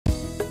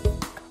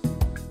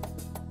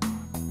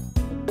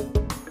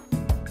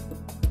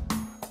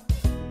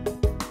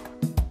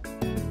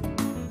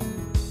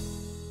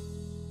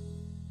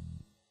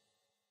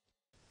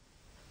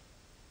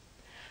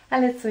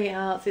Hello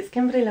sweethearts, it's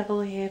Kimberly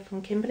Lovell here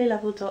from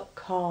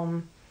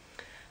kimberlylovell.com,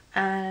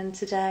 and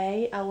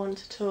today I want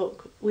to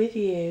talk with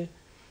you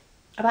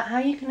about how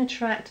you can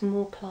attract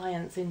more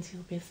clients into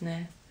your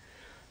business.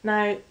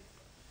 Now,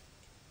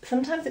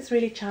 sometimes it's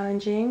really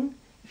challenging.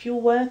 If you're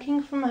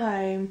working from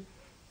home,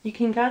 you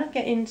can kind of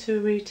get into a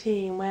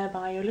routine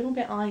whereby you're a little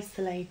bit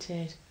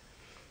isolated,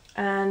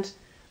 and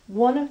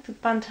one of the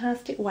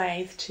fantastic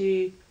ways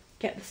to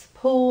get the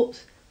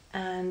support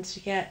and to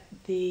get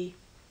the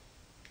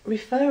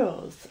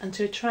referrals and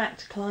to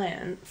attract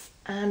clients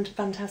and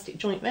fantastic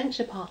joint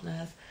venture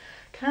partners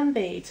can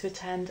be to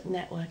attend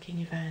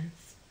networking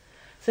events.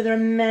 So there are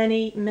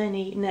many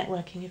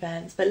networking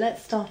events, but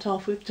let's start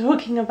off with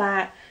talking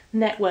about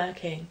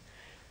networking.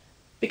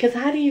 Because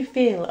how do you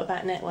feel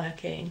about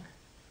networking?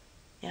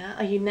 Yeah,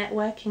 are you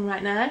networking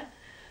right now?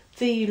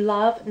 Do you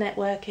love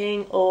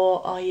networking,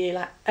 or are you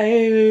like,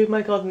 oh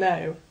my god,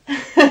 no?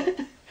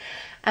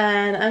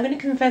 And I'm going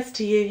to confess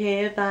to you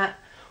here that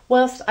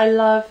whilst I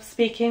love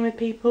speaking with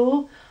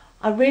people,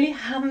 I really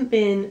haven't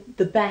been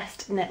the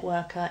best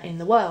networker in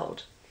the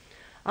world.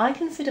 I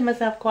consider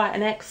myself quite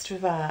an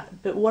extrovert,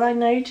 but what I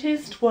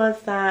noticed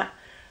was that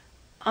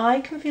I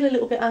can feel a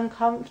little bit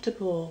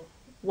uncomfortable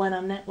when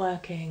I'm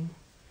networking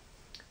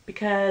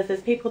because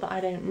there's people that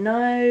I don't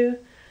know.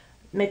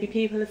 Maybe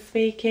people are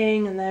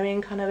speaking and they're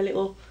in kind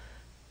of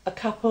a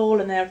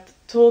couple and they're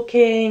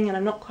talking, and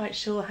I'm not quite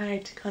sure how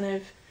to kind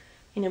of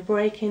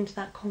break into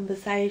that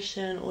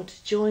conversation or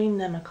to join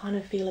them. I kind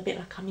of feel a bit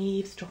like I'm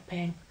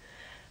eavesdropping.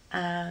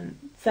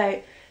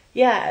 So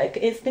yeah,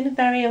 it's been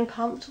very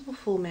uncomfortable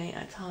for me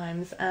at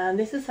times, and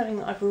this is something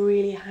that I've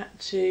really had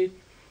to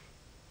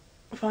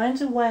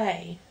find a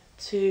way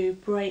to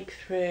break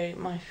through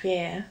my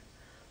fear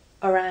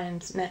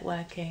around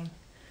networking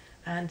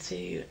and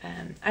to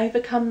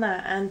overcome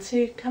that and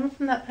to come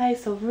from that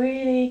place of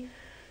really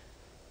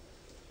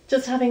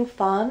just having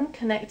fun,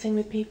 connecting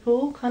with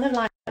people, kind of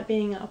like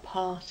being at a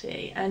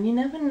party, and you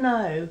never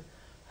know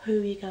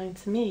who you're going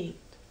to meet.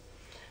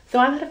 So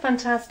I've had a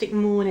fantastic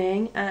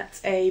morning at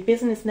a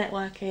business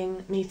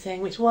networking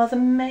meeting, which was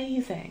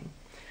amazing.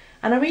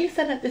 And I really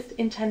set up this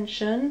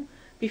intention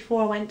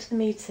before I went to the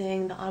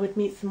meeting that I would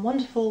meet some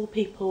wonderful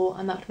people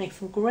and that would make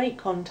some great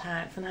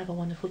contacts and have a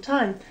wonderful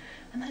time.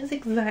 And that's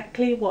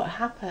exactly what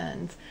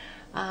happened.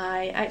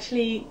 I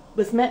actually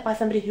was met by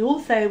somebody who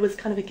also was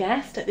kind of a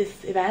guest at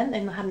this event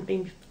and hadn't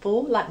been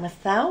before, like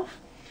myself.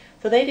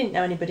 So they didn't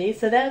know anybody,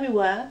 so there we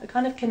were,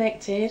 kind of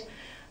connected,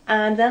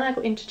 and then I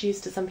got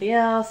introduced to somebody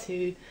else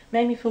who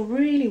made me feel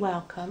really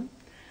welcome,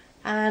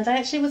 and I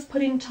actually was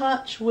put in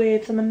touch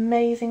with some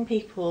amazing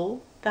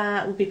people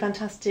that would be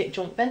fantastic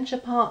joint venture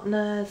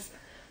partners,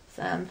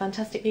 some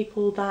fantastic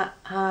people that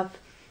have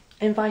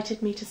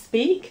invited me to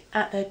speak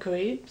at their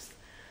groups.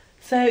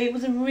 So it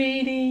was a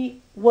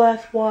really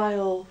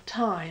worthwhile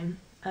time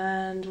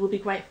and will be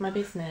great for my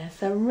business.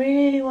 So I'm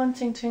really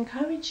wanting to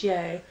encourage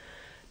you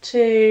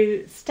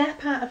to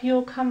step out of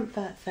your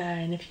comfort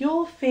zone. If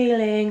you're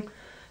feeling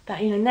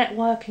that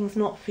networking's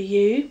not for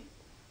you,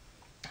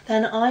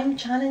 then I'm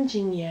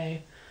challenging you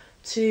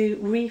to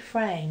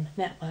reframe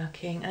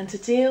networking and to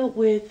deal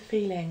with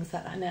feelings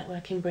that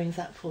networking brings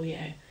up for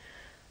you.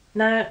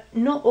 Now,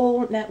 not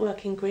all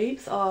networking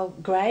groups are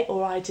great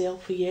or ideal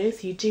for you,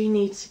 so you do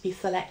need to be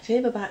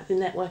selective about the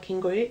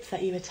networking groups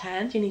that you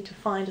attend. You need to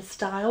find a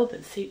style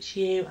that suits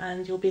you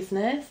and your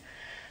business,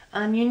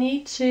 and you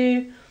need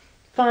to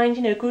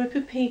find a group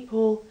of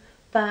people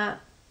that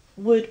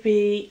would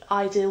be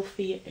ideal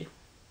for you.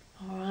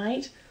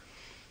 Alright?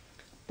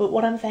 But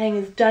what I'm saying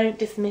is, don't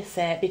dismiss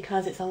it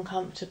because it's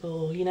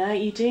uncomfortable.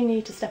 You do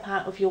need to step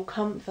out of your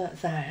comfort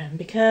zone,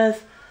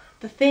 because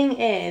the thing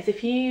is,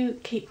 if you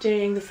keep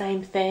doing the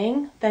same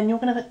thing, then you're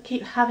going to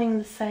keep having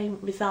the same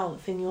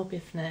results in your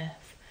business.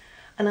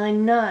 And I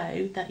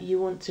know that you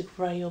want to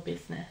grow your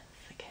business,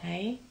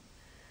 okay?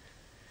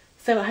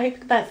 So I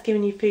hope that's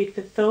given you food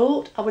for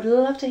thought. I would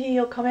love to hear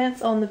your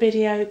comments on the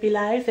video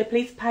below, so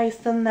please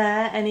post them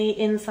there, any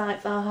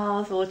insights,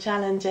 ahas or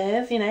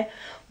challenges.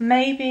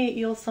 Maybe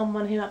you're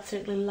someone who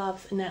absolutely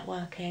loves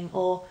networking,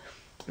 or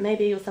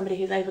maybe you're somebody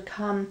who's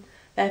overcome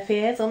their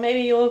fears, or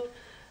maybe you're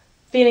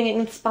feeling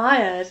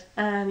inspired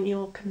and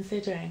you're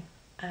considering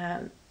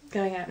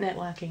going out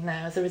networking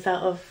now as a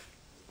result of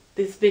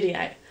this video.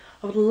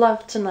 I would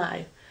love to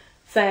know.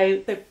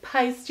 So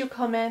post your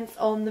comments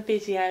on the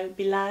video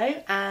below,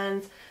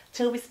 and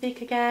till we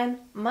speak again,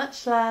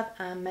 much love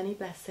and many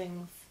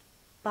blessings.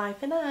 Bye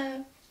for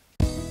now.